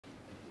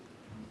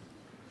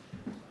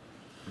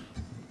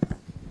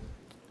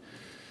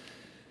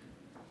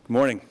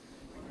Morning.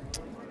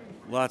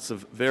 Lots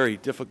of very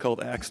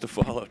difficult acts to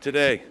follow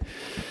today.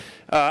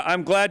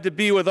 I'm glad to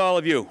be with all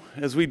of you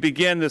as we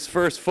begin this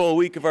first full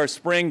week of our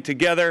spring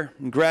together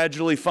and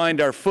gradually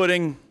find our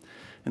footing,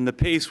 and the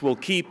pace we'll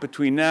keep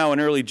between now and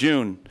early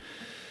June.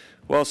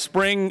 While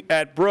spring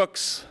at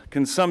Brooks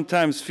can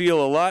sometimes feel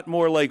a lot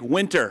more like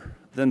winter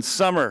than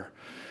summer,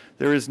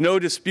 there is no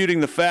disputing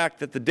the fact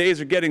that the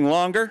days are getting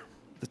longer,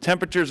 the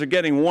temperatures are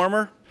getting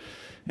warmer,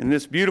 and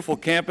this beautiful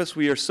campus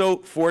we are so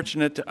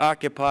fortunate to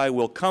occupy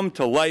will come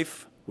to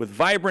life with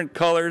vibrant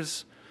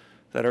colors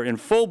that are in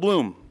full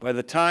bloom by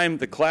the time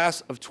the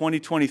class of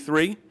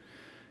 2023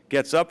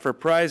 gets up for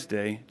Prize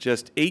Day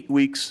just 8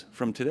 weeks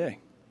from today.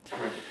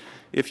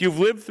 If you've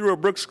lived through a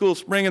Brooks School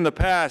spring in the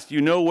past, you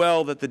know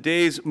well that the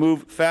days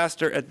move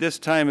faster at this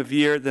time of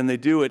year than they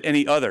do at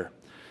any other.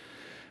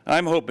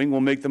 I'm hoping we'll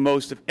make the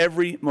most of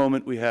every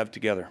moment we have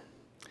together.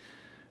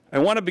 I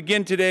want to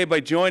begin today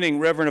by joining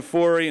Reverend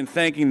Afori in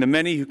thanking the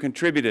many who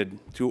contributed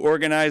to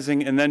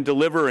organizing and then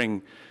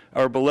delivering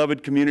our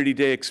beloved Community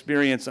Day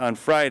experience on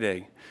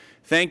Friday.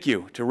 Thank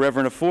you to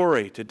Reverend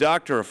Afori, to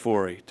Dr.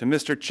 Afori, to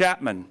Mr.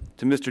 Chapman,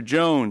 to Mr.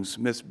 Jones,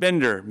 Ms.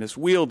 Binder, Ms.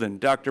 Wielden,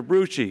 Dr.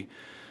 Brucci,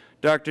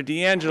 Dr.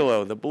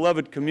 D'Angelo, the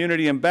beloved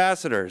community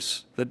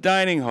ambassadors, the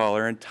dining hall,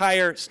 our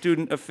entire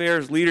student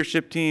affairs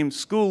leadership team,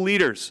 school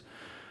leaders,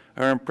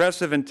 our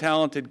impressive and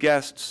talented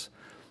guests,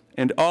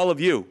 and all of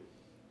you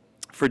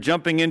for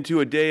jumping into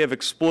a day of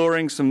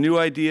exploring some new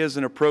ideas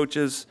and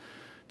approaches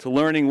to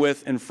learning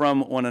with and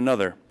from one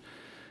another.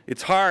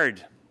 It's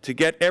hard to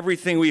get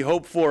everything we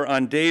hope for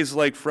on days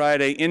like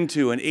Friday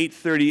into an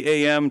 8:30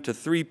 a.m. to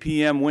 3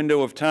 p.m.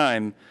 window of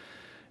time,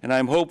 and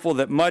I'm hopeful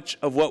that much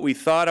of what we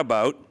thought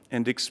about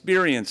and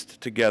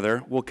experienced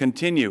together will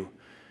continue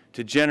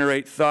to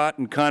generate thought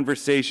and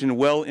conversation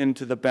well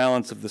into the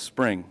balance of the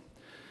spring.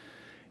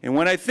 And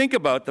when I think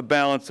about the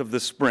balance of the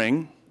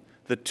spring,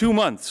 the 2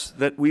 months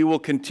that we will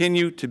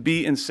continue to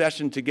be in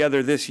session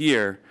together this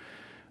year,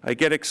 I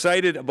get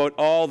excited about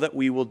all that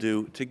we will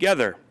do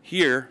together.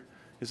 Here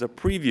is a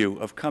preview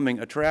of coming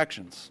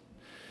attractions.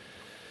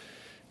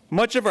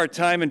 Much of our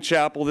time in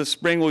chapel this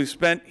spring will be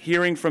spent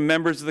hearing from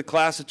members of the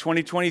class of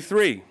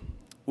 2023,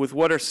 with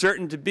what are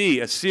certain to be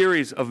a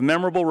series of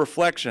memorable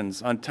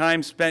reflections on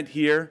time spent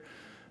here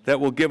that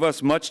will give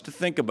us much to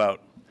think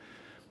about.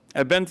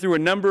 I've been through a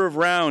number of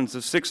rounds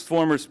of sixth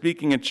formers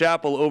speaking in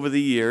chapel over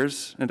the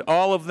years, and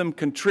all of them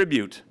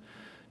contribute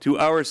to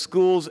our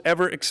school's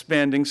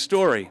ever-expanding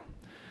story.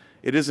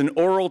 It is an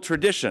oral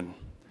tradition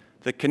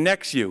that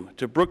connects you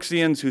to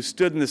Brooksians who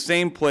stood in the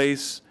same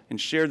place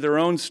and shared their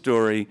own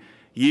story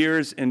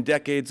years and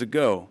decades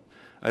ago.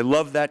 I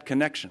love that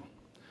connection.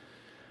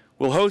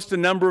 We'll host a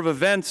number of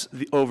events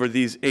over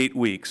these 8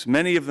 weeks,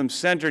 many of them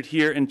centered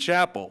here in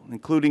chapel,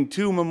 including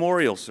 2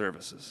 memorial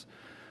services,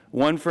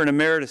 one for an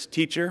emeritus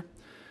teacher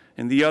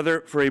and the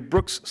other for a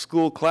Brooks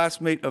School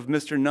classmate of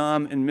Mr.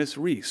 Nam and Miss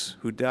Reese,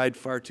 who died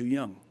far too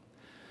young.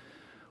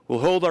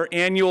 We'll hold our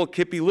annual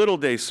Kippy Little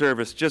Day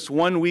service just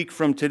 1 week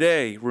from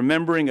today,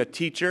 remembering a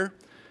teacher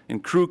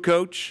and crew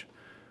coach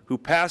who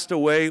passed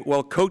away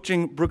while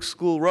coaching Brooks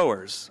School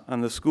rowers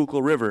on the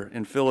Schuylkill River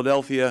in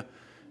Philadelphia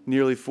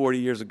nearly 40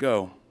 years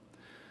ago.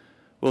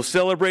 We'll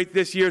celebrate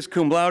this year's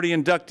cum laude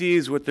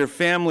inductees with their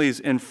families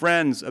and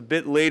friends a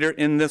bit later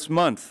in this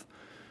month,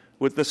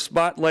 with the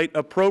spotlight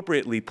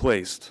appropriately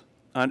placed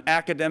on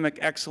academic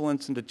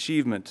excellence and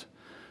achievement,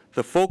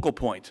 the focal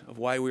point of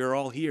why we are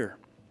all here.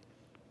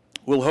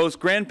 We'll host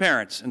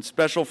grandparents and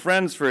special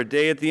friends for a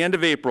day at the end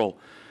of April,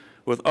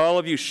 with all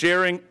of you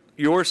sharing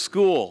your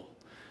school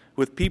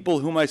with people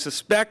whom I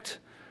suspect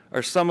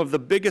are some of the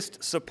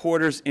biggest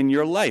supporters in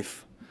your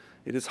life.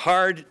 It is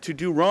hard to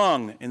do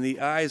wrong in the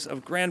eyes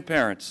of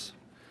grandparents.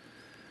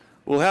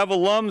 We'll have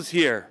alums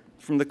here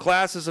from the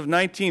classes of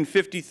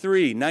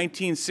 1953,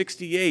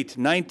 1968,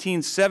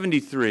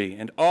 1973,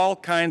 and all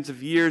kinds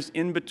of years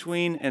in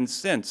between and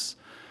since,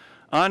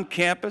 on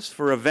campus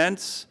for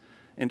events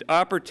and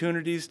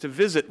opportunities to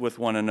visit with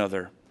one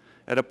another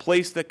at a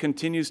place that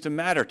continues to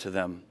matter to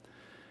them,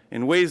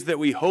 in ways that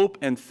we hope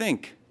and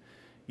think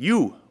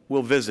you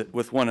will visit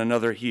with one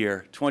another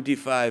here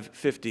 25,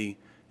 50,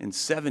 and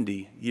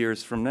 70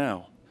 years from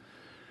now.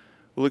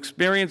 We'll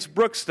experience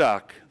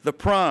Brookstock, the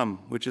prom,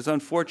 which is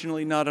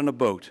unfortunately not on a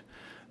boat,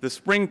 the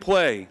spring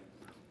play,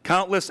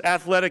 countless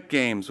athletic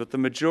games, with the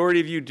majority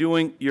of you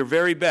doing your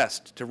very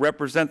best to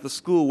represent the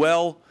school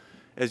well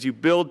as you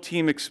build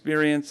team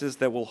experiences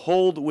that will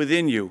hold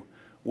within you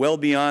well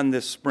beyond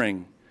this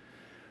spring.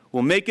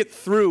 We'll make it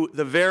through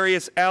the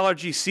various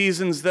allergy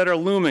seasons that are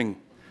looming,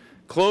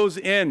 close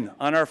in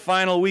on our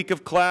final week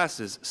of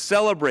classes,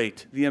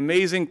 celebrate the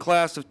amazing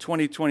class of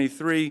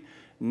 2023,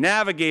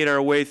 navigate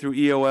our way through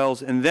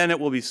EOLs, and then it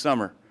will be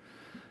summer.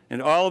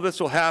 And all of this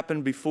will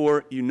happen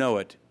before you know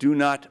it. Do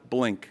not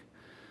blink.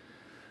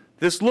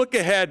 This look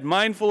ahead,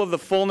 mindful of the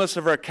fullness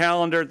of our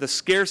calendar, the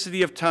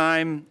scarcity of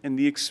time, and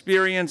the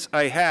experience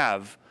I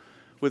have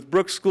with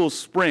Brooks School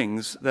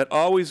springs that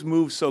always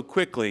move so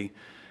quickly,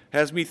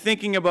 has me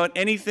thinking about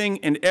anything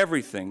and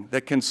everything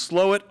that can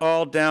slow it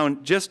all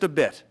down just a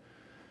bit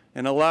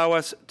and allow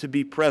us to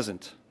be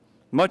present.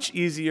 Much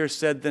easier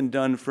said than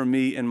done for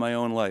me in my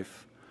own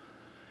life.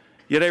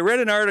 Yet I read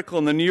an article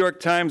in the New York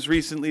Times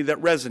recently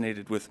that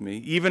resonated with me,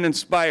 even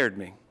inspired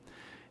me.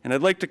 And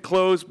I'd like to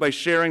close by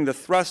sharing the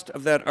thrust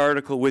of that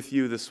article with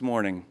you this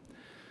morning.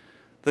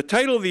 The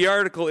title of the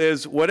article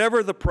is,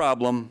 "Whatever the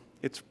Problem,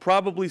 It's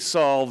Probably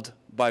Solved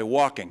by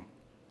Walking."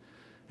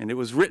 And it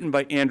was written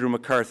by Andrew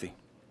McCarthy.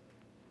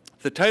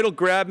 The title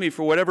grabbed me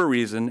for whatever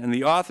reason, and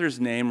the author's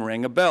name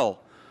rang a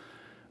bell.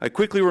 I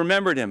quickly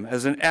remembered him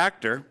as an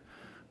actor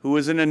who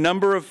was in a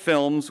number of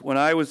films when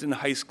I was in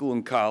high school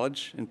and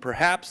college, and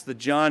perhaps the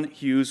John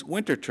Hughes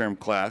winter term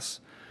class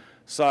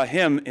saw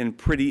him in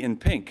Pretty in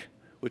Pink,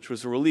 which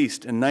was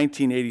released in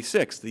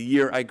 1986, the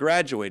year I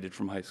graduated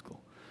from high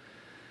school.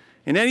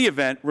 In any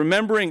event,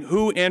 remembering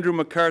who Andrew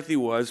McCarthy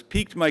was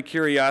piqued my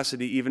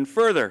curiosity even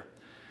further,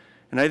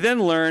 and I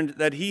then learned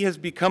that he has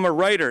become a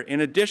writer in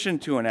addition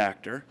to an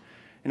actor,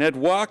 and had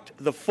walked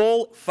the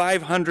full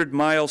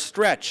 500-mile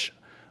stretch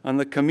on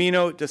the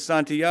Camino de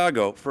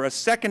Santiago for a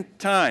second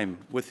time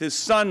with his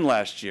son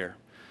last year,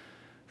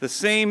 the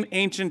same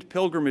ancient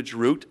pilgrimage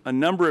route a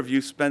number of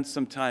you spent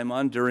some time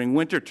on during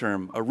winter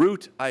term, a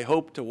route I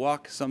hope to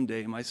walk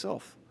someday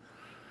myself.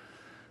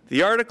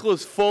 The article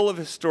is full of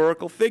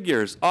historical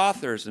figures,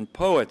 authors, and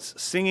poets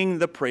singing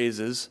the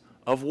praises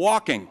of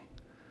walking.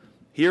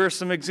 Here are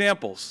some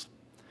examples.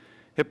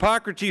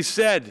 Hippocrates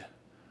said,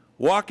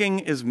 "Walking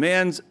is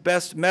man's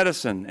best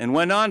medicine," and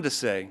went on to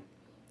say,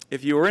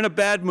 "If you are in a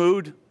bad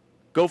mood,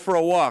 go for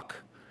a walk.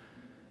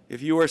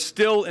 If you are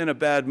still in a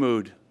bad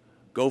mood,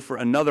 go for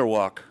another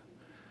walk."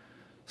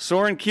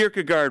 Soren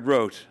Kierkegaard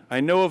wrote, "I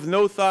know of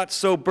no thought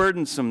so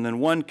burdensome than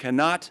one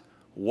cannot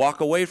walk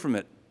away from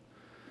it."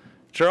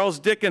 Charles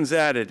Dickens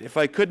added, "If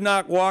I could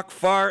not walk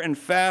far and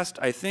fast,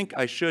 I think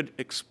I should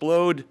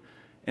explode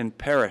and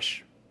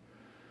perish."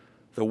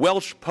 The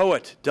Welsh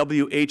poet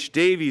W.H.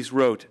 Davies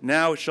wrote,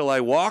 "Now shall I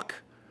walk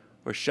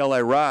or shall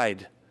I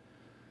ride?"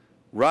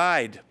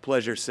 "Ride,"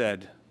 pleasure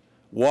said.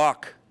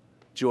 "Walk,"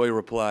 joy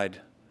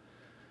replied.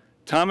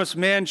 Thomas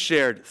Mann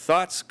shared,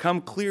 "Thoughts come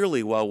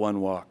clearly while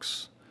one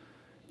walks."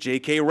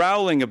 J.K.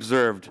 Rowling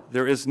observed,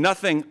 "There is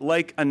nothing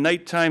like a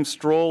nighttime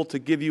stroll to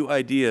give you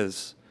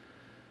ideas."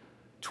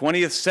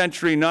 20th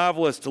century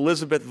novelist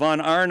Elizabeth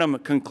von Arnim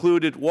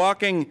concluded,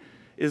 "Walking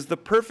is the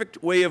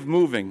perfect way of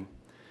moving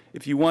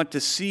if you want to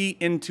see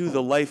into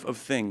the life of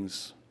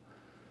things."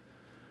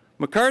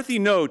 McCarthy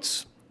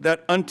notes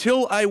that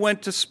until I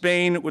went to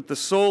Spain with the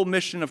sole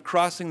mission of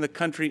crossing the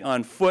country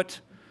on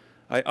foot,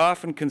 I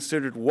often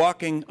considered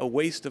walking a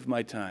waste of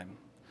my time.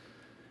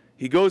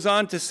 He goes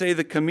on to say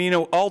the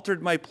Camino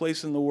altered my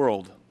place in the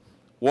world.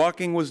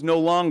 Walking was no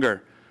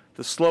longer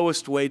the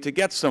slowest way to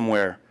get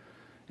somewhere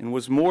and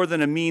was more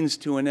than a means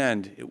to an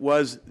end. It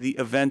was the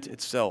event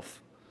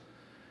itself.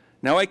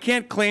 Now, I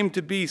can't claim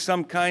to be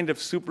some kind of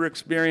super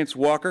experienced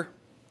walker.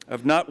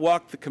 I've not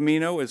walked the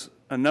Camino, as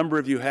a number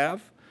of you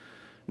have,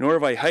 nor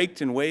have I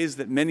hiked in ways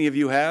that many of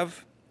you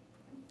have.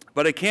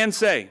 But I can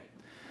say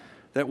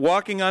that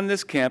walking on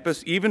this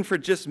campus, even for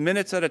just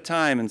minutes at a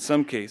time in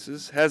some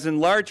cases, has in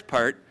large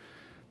part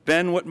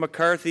been what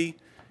McCarthy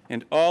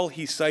and all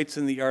he cites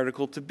in the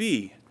article to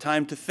be: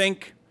 time to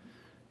think,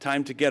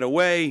 time to get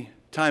away,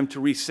 time to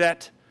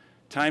reset,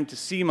 time to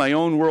see my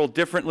own world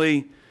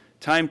differently,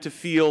 time to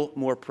feel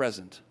more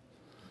present.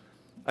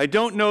 I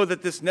don't know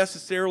that this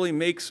necessarily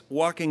makes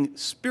walking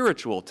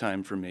spiritual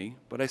time for me,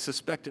 but I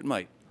suspect it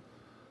might.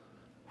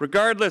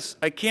 Regardless,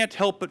 I can't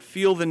help but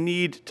feel the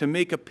need to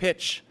make a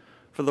pitch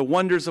for the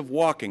wonders of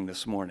walking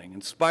this morning,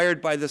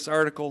 inspired by this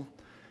article,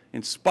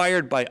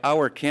 inspired by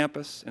our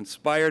campus,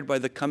 inspired by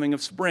the coming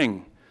of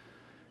spring,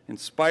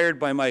 inspired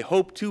by my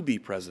hope to be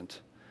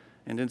present,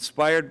 and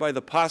inspired by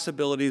the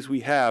possibilities we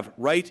have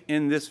right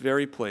in this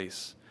very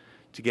place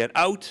to get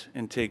out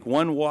and take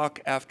one walk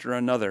after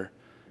another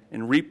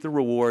and reap the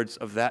rewards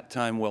of that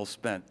time well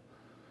spent.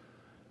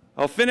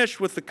 I'll finish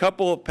with a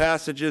couple of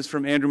passages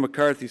from Andrew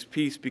McCarthy's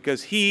piece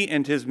because he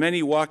and his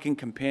many walking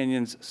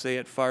companions say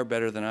it far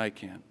better than I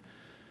can.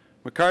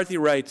 McCarthy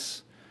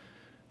writes,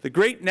 "The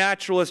great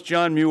naturalist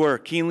John Muir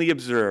keenly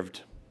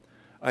observed,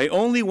 'I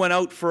only went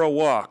out for a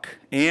walk,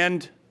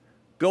 and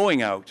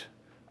going out,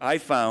 I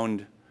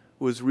found,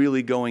 was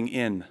really going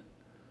in.'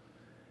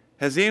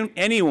 Has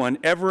anyone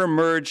ever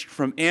emerged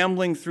from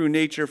ambling through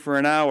nature for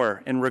an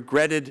hour and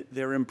regretted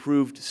their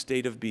improved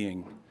state of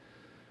being?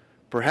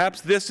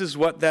 Perhaps this is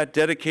what that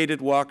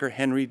dedicated walker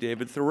Henry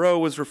David Thoreau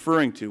was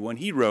referring to when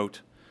he wrote,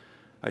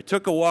 'I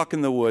took a walk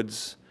in the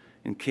woods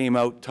and came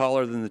out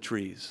taller than the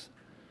trees.'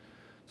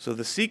 So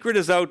the secret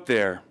is out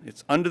there.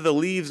 It's under the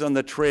leaves on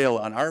the trail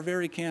on our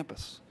very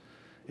campus.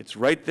 It's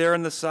right there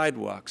on the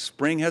sidewalk.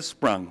 Spring has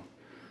sprung.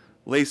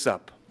 Lace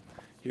up.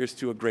 Here's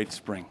to a great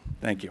spring."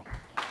 Thank you.